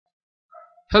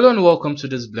Hello and welcome to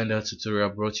this Blender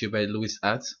tutorial brought to you by Louis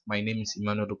Art. My name is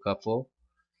Emmanuel Okafor,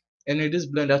 and in this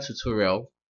Blender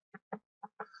tutorial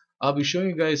I'll be showing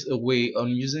you guys a way on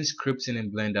using scripting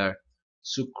in Blender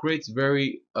to create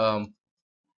very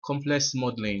complex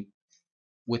modeling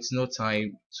with no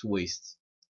time to waste,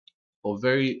 or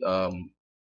very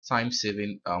time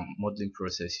saving modeling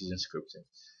process using scripting.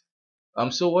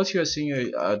 So what you are seeing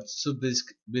here are two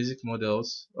basic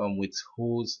models with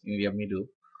holes in their middle.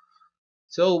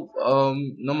 So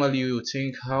normally you would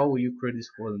think, how will you create this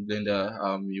hole in Blender?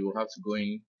 You will have to go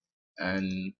in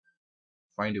and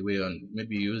find a way on,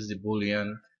 maybe use the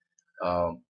boolean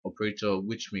operator,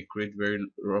 which may create very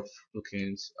rough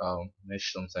looking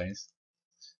mesh sometimes.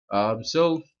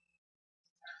 So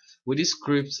with this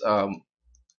script,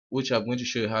 which I'm going to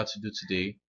show you how to do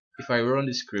today, if I run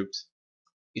the script,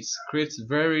 it creates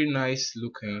very nice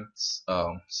looking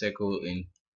circle in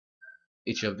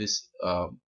each of these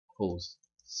holes.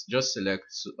 Just select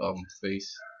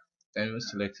face, and when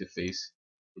select a face,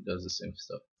 it does the same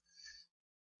stuff.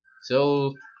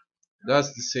 So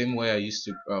that's the same way I used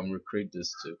to recreate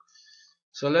this too.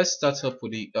 So let's start up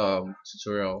with the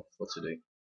tutorial for today.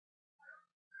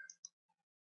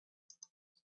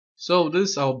 So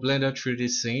this is our Blender 3D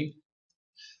scene.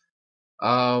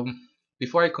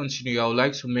 Before I continue, I would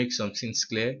like to make some things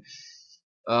clear.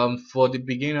 For the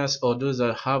beginners or those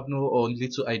that have no or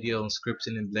little idea on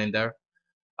scripting in Blender,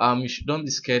 you should don't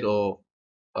be scared or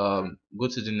go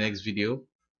to the next video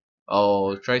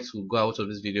or try to go out of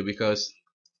this video, because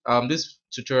this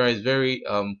tutorial is very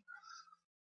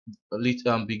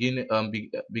beginners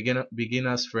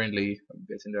friendly. I'm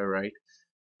getting that right.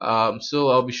 So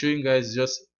I'll be showing you guys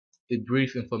just a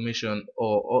brief information,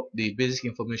 or the basic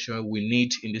information we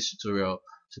need in this tutorial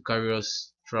to carry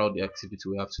us throughout the activity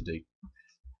we have today.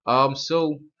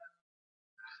 So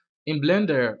in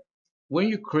Blender, when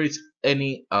you create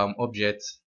any object,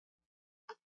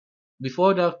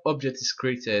 before that object is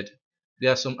created,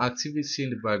 there are some activity in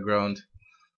the background.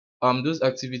 Those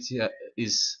activity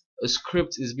is a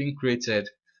script is being created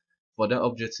for that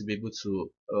object to be able to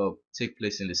take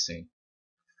place in the scene.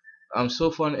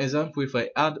 So for an example, if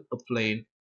I add a plane,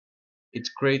 it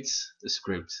creates a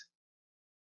script.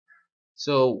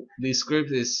 So the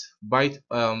script is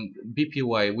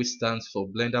BPY, which stands for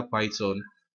Blender Python.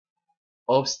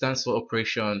 Op stands for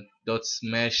operation dot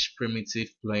mesh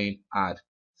primitive plane add.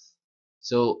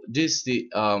 So this is the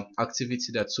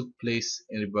activity that took place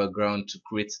in the background to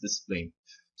create this plane.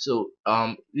 So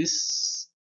this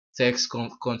text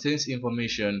contains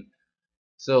information.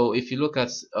 So if you look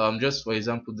at just for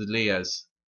example the layers,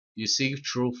 you see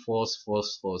true, false,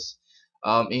 false, false.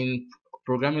 In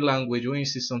programming language, when you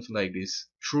see something like this,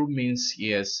 true means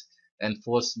yes and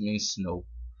false means no.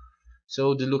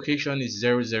 So the location is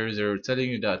 000, telling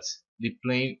you that the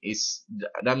plane is,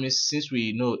 that means, since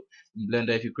we know in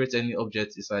Blender if you create any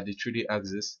object it's at the 3D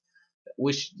axis,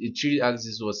 which the 3D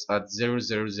axis was at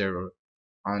 000,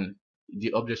 and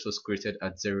the object was created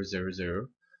at 000.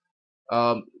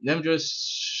 Let me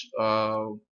just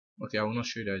okay, I will not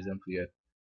show you the example yet.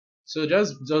 So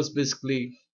just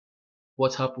basically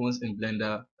what happens in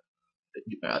Blender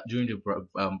during the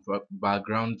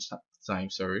background time,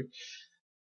 sorry.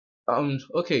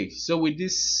 Okay, so with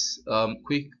this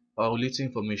quick little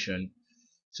information,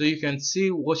 so you can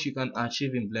see what you can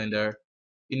achieve in Blender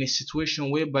in a situation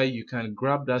whereby you can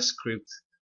grab that script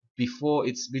before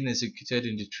it's been executed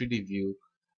in the 3D view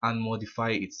and modify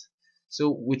it. So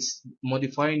with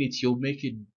modifying it, you'll make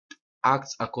it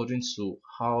act according to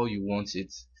how you want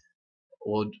it,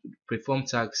 or perform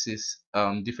tasks,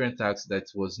 different tasks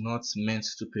that was not meant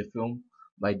to perform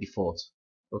by default.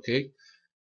 Okay,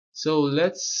 so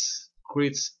let's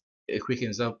create a quick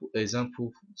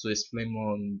example to explain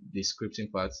more on the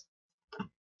scripting part.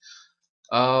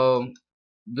 um,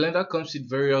 Blender comes with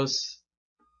various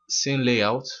scene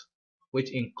layout, which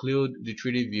include the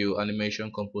 3D view,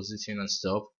 animation, compositing and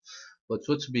stuff, but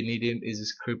what we'll be needing is a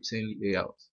scripting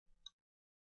layout.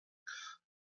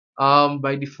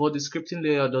 By default the scripting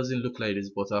layout doesn't look like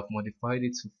this, but I've modified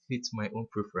it to fit my own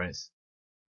preference.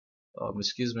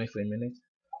 Excuse me for a minute.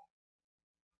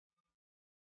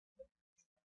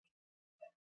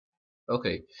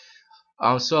 Okay,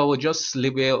 so I will just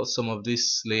label some of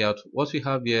this layout. What we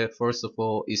have here first of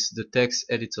all is the text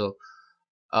editor.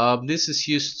 This is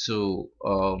used to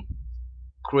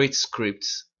create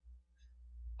scripts.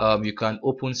 You can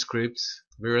open scripts,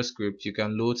 various scripts. You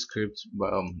can load scripts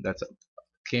that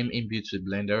came inbuilt with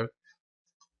Blender.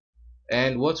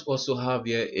 And what we also have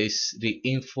here is the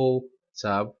info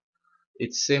tab.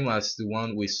 It's same as the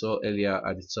one we saw earlier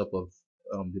at the top of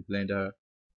the Blender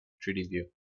 3D view.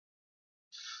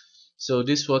 So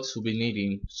this is what we'll be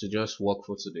needing to just work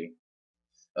for today.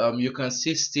 You can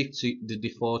still stick to the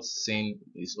default saying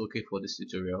is okay for this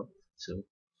tutorial.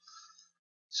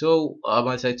 So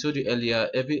as I told you earlier,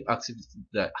 every activity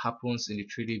that happens in the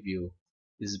 3D view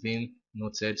is being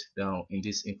noted down in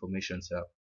this information tab.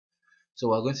 So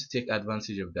we're going to take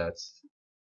advantage of that.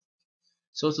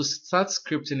 So to start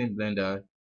scripting in Blender,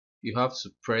 you have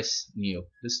to press new,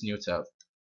 this new tab,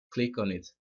 click on it,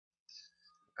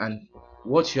 and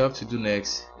what you have to do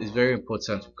next is very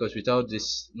important because without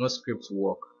this no script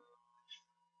will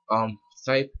work.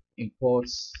 Type import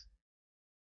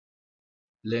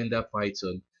Blender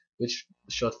Python, which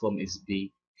short form is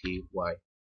BPY.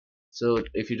 So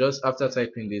if you just after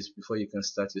typing this before you can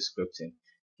start your scripting,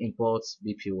 import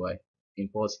BPY,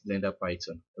 import Blender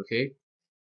Python. Okay,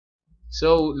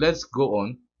 so let's go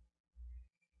on.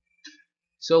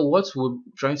 So what we're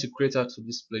trying to create out of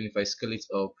this plane, if I scale it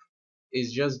up,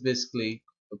 is just basically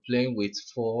a plane with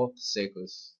four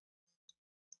circles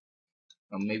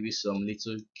and maybe some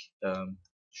little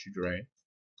children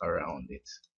around it.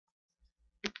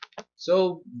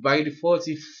 So by default,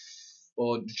 if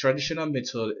or the traditional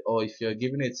method, or if you're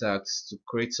given a task to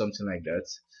create something like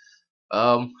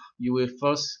that, you will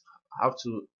first have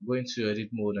to go into edit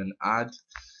mode and add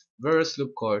various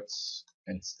loop chords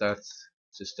and start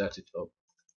it up,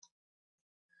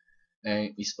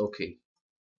 and it's okay.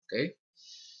 Okay,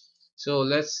 so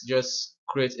let's just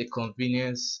create a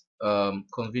convenient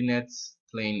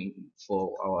plane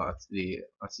for the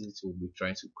activity we'll be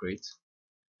trying to create.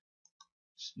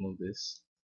 Just move this.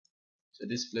 So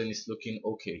this plane is looking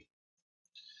okay.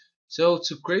 So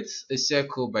to create a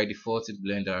circle by default in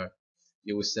Blender,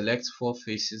 you will select four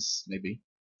faces maybe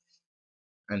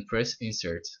and press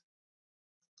insert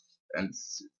and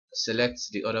select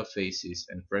the other faces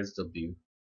and press W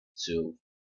to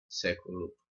circle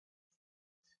loop,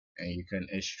 and you can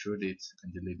extrude it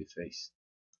and delete the face.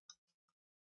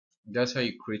 That's how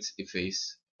you create a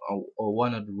face, or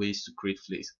one of the ways to create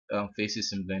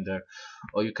faces in Blender.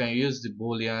 Or you can use the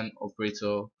Boolean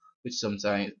operator, which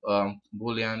sometimes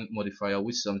Boolean modifier,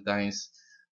 which sometimes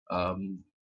um,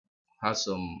 has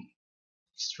some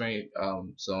strange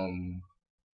some,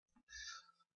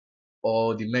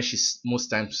 or the mesh is most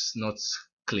times not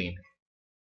clean.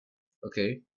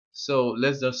 Okay, so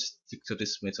let's just stick to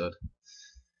this method.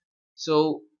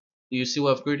 So you see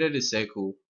we've created a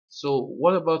circle. So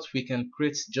what about we can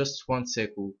create just one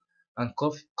circle and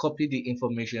copy the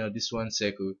information of this one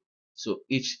circle so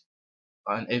each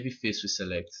and every face we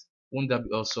select? Won't that be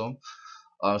awesome?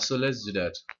 So let's do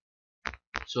that.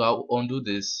 So I'll undo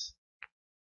this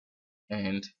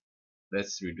and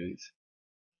let's redo it.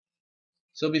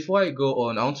 So before I go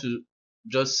on, I want to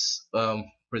just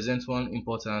present one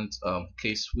important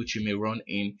case which you may run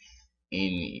in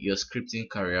your scripting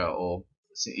career, or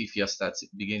if you're starting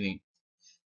beginning.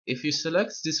 If you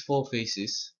select these four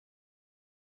faces,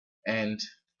 and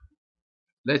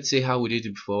let's say how we did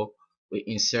it before, we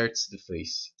insert the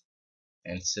face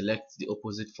and select the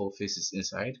opposite four faces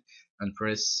inside and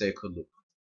press circle loop.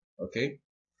 Okay,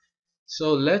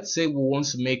 so let's say we want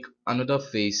to make another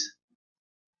face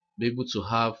be able to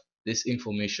have this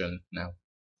information. Now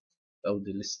I will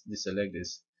deselect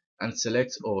this and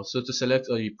select all. So to select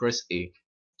all, you press A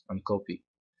and copy.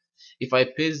 If I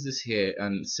paste this here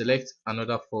and select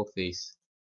another four face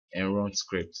and run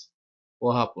script,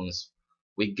 what happens?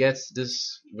 We get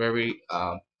this very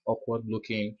awkward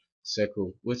looking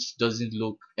circle which doesn't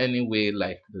look any way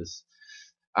like this,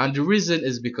 and the reason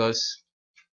is because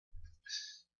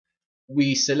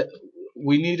we select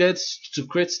we needed to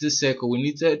create this circle, we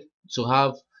needed to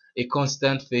have a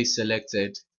constant face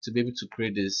selected to be able to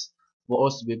create this, for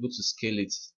us to be able to scale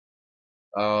it.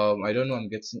 I don't know, I'm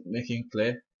getting making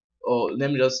clear, or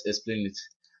let me just explain it.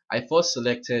 I first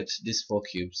selected these four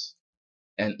cubes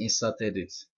and inserted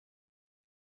it.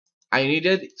 I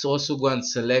needed to also go and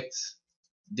select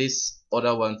this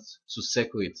other one to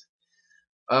circle it.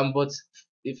 But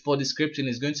if for the scripting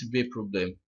is going to be a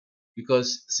problem,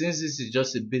 because since this is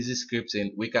just a basic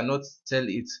scripting, we cannot tell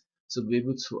it to be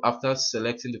able to, after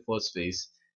selecting the first face,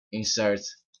 insert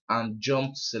and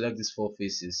jump to select these four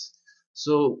faces.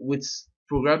 So with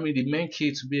programming, the main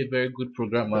key to be a very good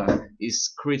programmer is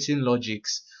creating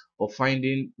logics, or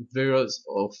finding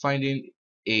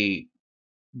a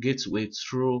gateway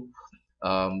through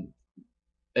um,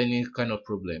 any kind of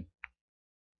problem.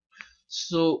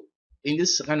 So in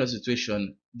this kind of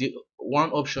situation, the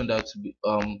one option that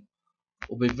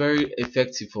will be very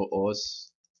effective for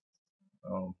us.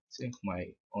 I think my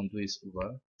undo is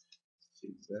over.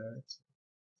 Fix that.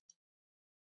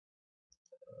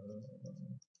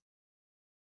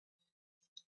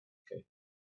 Okay.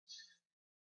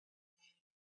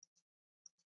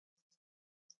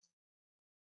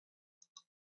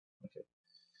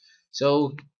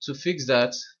 So to fix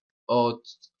that, or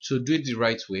to do it the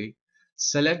right way,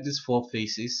 select these four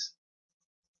faces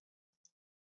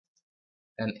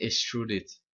and extrude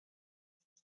it.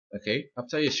 Okay,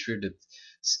 after you extrude it,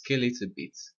 scale it a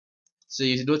bit. So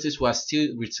you notice we're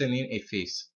still retaining a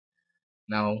face.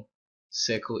 Now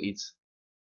circle it.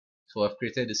 So I've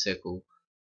created the circle.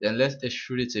 Then let's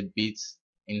extrude it a bit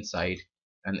inside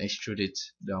and extrude it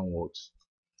downwards.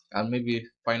 And maybe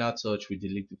final touch, we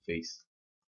delete the face.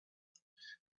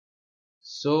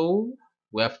 So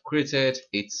we have created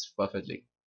it perfectly.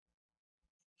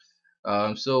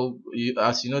 So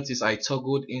as you notice, I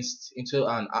toggled into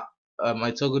an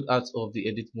I toggled out of the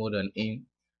edit mode and in,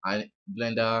 and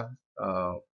Blender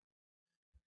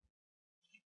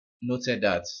noted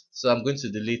that. So I'm going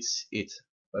to delete it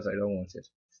because I don't want it.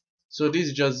 So this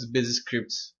is just basic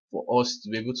script for us to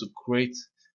be able to create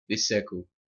this circle.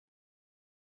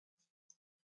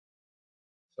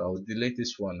 So I'll delete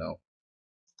this one now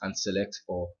and select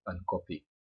all and copy.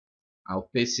 I'll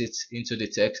paste it into the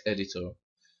text editor.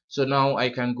 So now I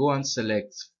can go and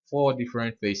select four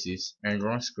different faces and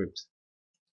run script,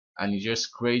 and you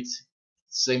just create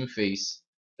same face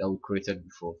that we created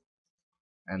before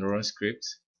and run script.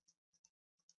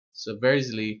 So very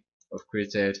easily I've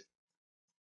created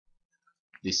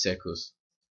these circles.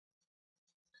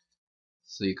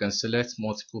 So you can select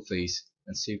multiple face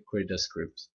and still create the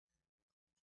script.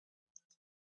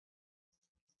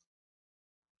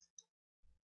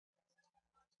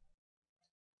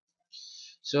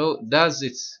 So that's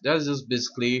it. That's just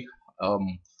basically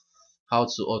how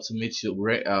to automate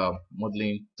your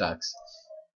modeling tasks.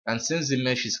 And since the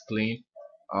mesh is clean,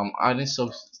 adding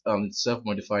self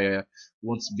modifier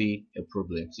won't be a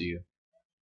problem to you.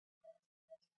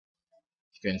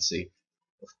 You can see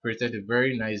I've created a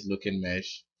very nice looking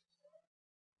mesh.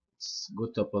 It's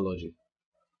good topology.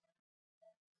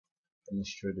 Let me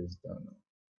show this down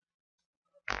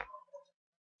now.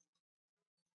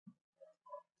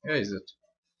 Here is it.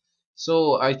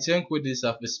 So I think with this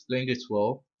I've explained it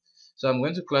well. So I'm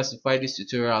going to classify this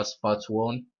tutorial as part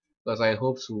 1 because I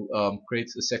hope to create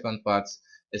a second part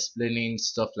explaining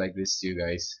stuff like this to you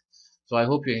guys. So I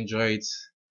hope you enjoy it.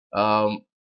 Um,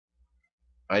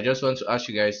 I just want to ask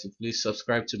you guys to please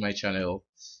subscribe to my channel,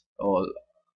 or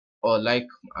like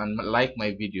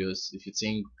my videos if you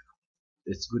think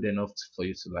it's good enough for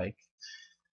you to like.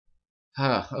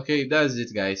 Okay, that's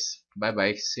it guys. Bye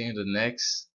bye. See you in the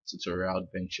next tutorial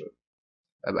adventure.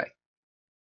 Bye bye.